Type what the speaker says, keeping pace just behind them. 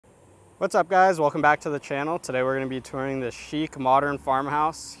What's up guys, welcome back to the channel. Today we're going to be touring this chic modern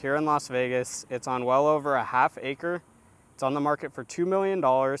farmhouse here in Las Vegas. It's on well over a half acre. It's on the market for $2 million.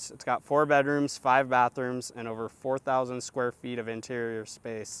 It's got 4 bedrooms, 5 bathrooms, and over 4,000 square feet of interior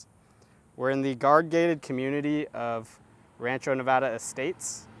space. We're in the guard-gated community of Rancho Nevada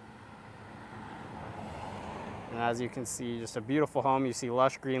Estates. And as you can see, just a beautiful home. You see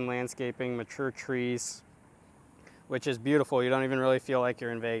lush green landscaping, mature trees, which is beautiful. You don't even really feel like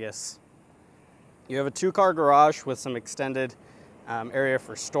you're in Vegas. You have a 2-car garage with some extended area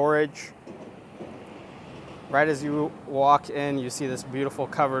for storage. Right as you walk in, you see this beautiful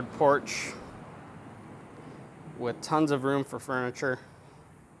covered porch with tons of room for furniture.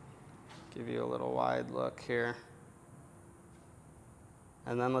 Give you a little wide look here.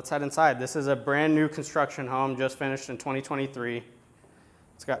 And then let's head inside. This is a brand new construction home, just finished in 2023.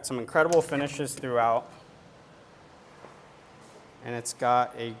 It's got some incredible finishes throughout. And it's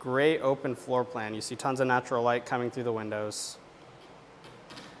got a great open floor plan. You see tons of natural light coming through the windows.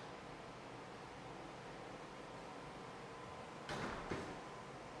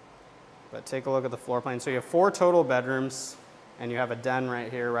 But take a look at the floor plan. So you have 4 total bedrooms, and you have a den right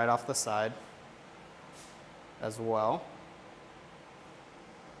here, right off the side as well.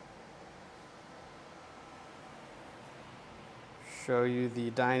 Show you the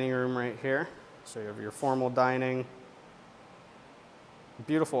dining room right here. So you have your formal dining.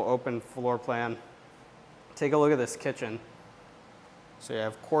 Beautiful open floor plan. Take a look at this kitchen. So you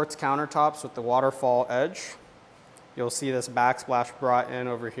have quartz countertops with the waterfall edge. You'll see this backsplash brought in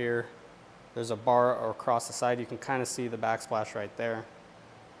over here. There's a bar across the side. You can kind of see the backsplash right there.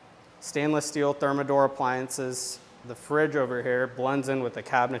 Stainless steel Thermador appliances. The fridge over here blends in with the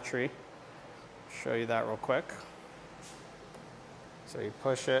cabinetry. Show you that real quick. So you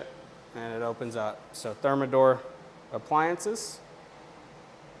push it and it opens up. So Thermador appliances.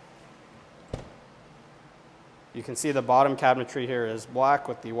 You can see the bottom cabinetry here is black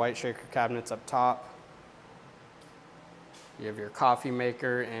with the white shaker cabinets up top. You have your coffee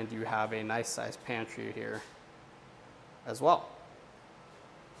maker and you have a nice sized pantry here as well.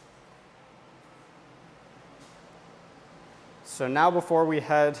 So now before we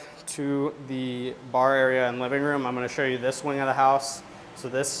head to the bar area and living room, I'm going to show you this wing of the house. So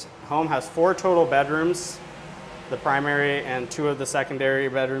this home has 4 total bedrooms. The primary and 2 of the secondary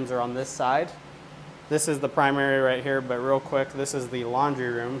bedrooms are on this side. This is the primary right here, but real quick, this is the laundry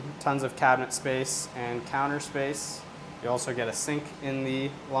room. Tons of cabinet space and counter space. You also get a sink in the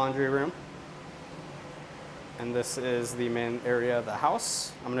laundry room. And this is the main area of the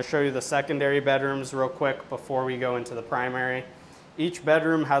house. I'm going to show you the secondary bedrooms real quick before we go into the primary. Each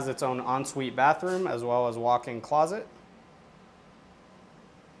bedroom has its own ensuite bathroom as well as walk-in closet.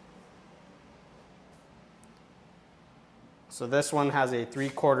 So this one has a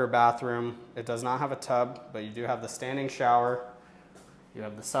 3/4 bathroom. It does not have a tub, but you do have the standing shower. You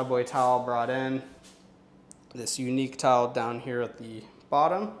have the subway towel brought in, this unique towel down here at the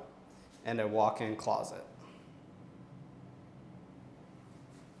bottom, and a walk-in closet.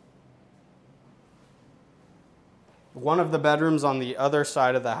 One of the bedrooms on the other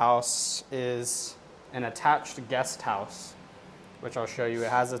side of the house is an attached guest house, which I'll show you. It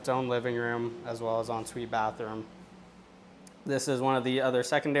has its own living room as well as ensuite bathroom. This is one of the other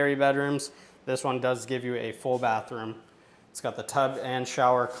secondary bedrooms. This one does give you a full bathroom. It's got the tub and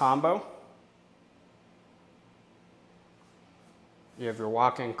shower combo. You have your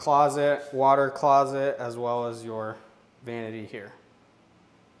walk-in closet, water closet, as well as your vanity here.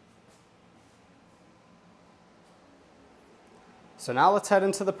 So now let's head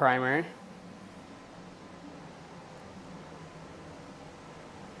into the primary.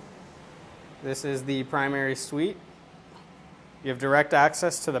 This is the primary suite. You have direct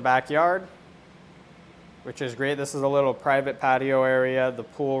access to the backyard, which is great. This is a little private patio area. The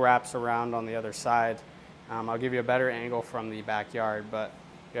pool wraps around on the other side. I'll give you a better angle from the backyard, but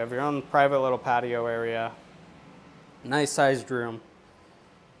you have your own private little patio area. Nice sized room.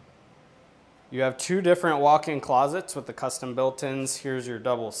 You have 2 different walk-in closets with the custom built-ins. Here's your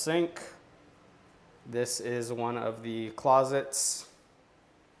double sink. This is one of the closets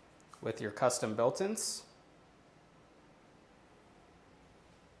with your custom built-ins.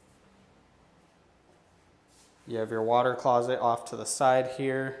 You have your water closet off to the side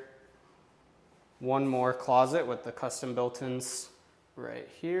here. One more closet with the custom built-ins right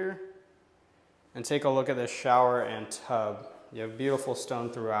here. And take a look at this shower and tub. You have beautiful stone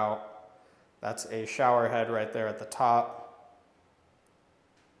throughout. That's a shower head right there at the top.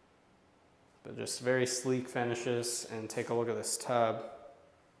 But just very sleek finishes. And take a look at this tub.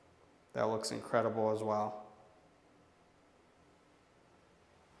 That looks incredible as well.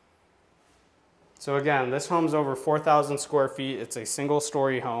 So again, this home's over 4,000 square feet. It's a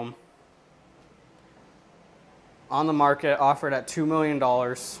single-story home. On the market, offered at $2 million.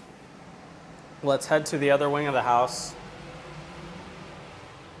 Let's head to the other wing of the house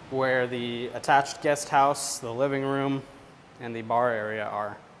where the attached guest house, the living room, and the bar area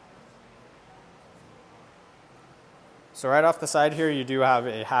are. So right off the side here, you do have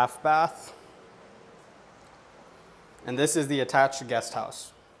a half bath. And this is the attached guest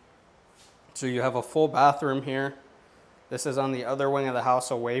house. So you have a full bathroom here. This is on the other wing of the house,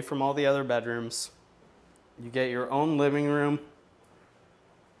 away from all the other bedrooms. You get your own living room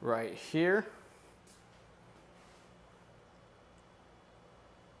right here.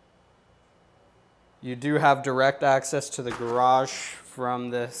 You do have direct access to the garage from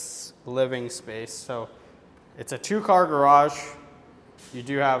this living space. So it's a 2-car garage. You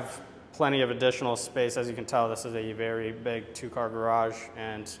do have plenty of additional space. As you can tell, this is a very big 2-car garage,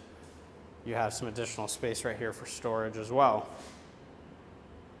 and you have some additional space right here for storage as well.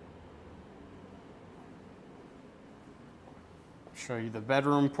 Show you the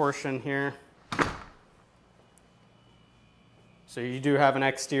bedroom portion here. So you do have an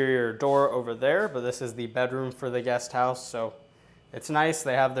exterior door over there, but this is the bedroom for the guest house. So it's nice.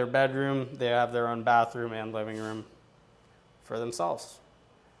 They have their bedroom, they have their own bathroom and living room for themselves.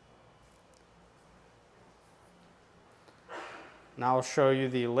 Now I'll show you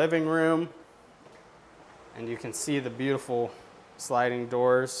the living room, and you can see the beautiful sliding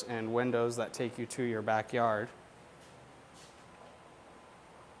doors and windows that take you to your backyard.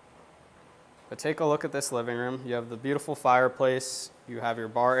 But take a look at this living room. You have the beautiful fireplace. You have your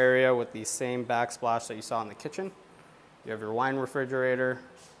bar area with the same backsplash that you saw in the kitchen. You have your wine refrigerator,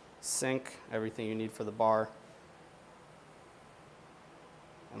 sink, everything you need for the bar.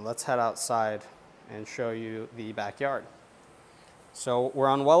 And let's head outside and show you the backyard. So we're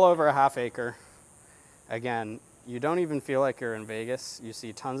on well over a half acre. Again, you don't even feel like you're in Vegas. You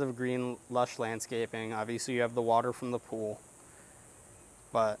see tons of green, lush landscaping. Obviously you have the water from the pool,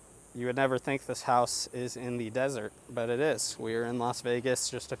 but you would never think this house is in the desert, but it is. We are in Las Vegas,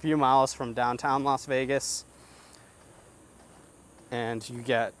 just a few miles from downtown Las Vegas. And you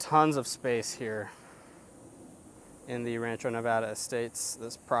get tons of space here in the Rancho Nevada Estates.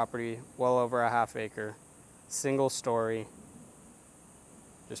 This property, well over a half acre, single story,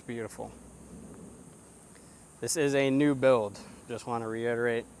 just beautiful. This is a new build, just want to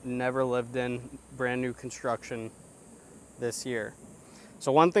reiterate, never lived in, brand new construction this year.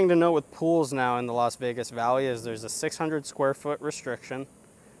 So one thing to note with pools now in the Las Vegas Valley is there's a 600 square foot restriction.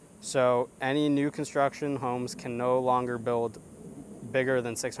 So any new construction homes can no longer build bigger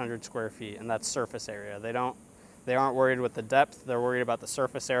than 600 square feet, and that's surface area. They aren't worried with the depth, they're worried about the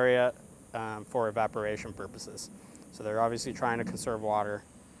surface area for evaporation purposes. So they're obviously trying to conserve water.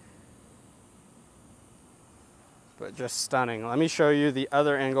 But just stunning. Let me show you the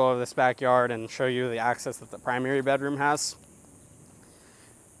other angle of this backyard and show you the access that the primary bedroom has.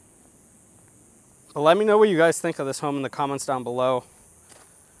 But let me know what you guys think of this home in the comments down below.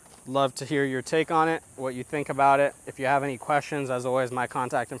 Love to hear your take on it, what you think about it. If you have any questions, as always, my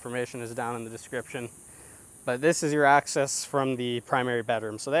contact information is down in the description. But this is your access from the primary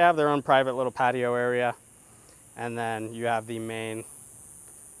bedroom. So they have their own private little patio area. And then you have the main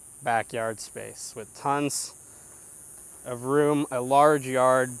backyard space with tons of room, a large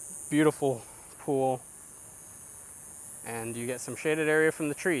yard, beautiful pool. And you get some shaded area from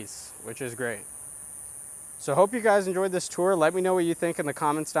the trees, which is great. So hope you guys enjoyed this tour. Let me know what you think in the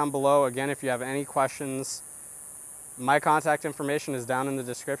comments down below. Again, if you have any questions, my contact information is down in the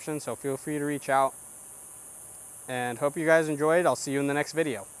description, so feel free to reach out. And hope you guys enjoyed. I'll see you in the next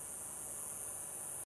video.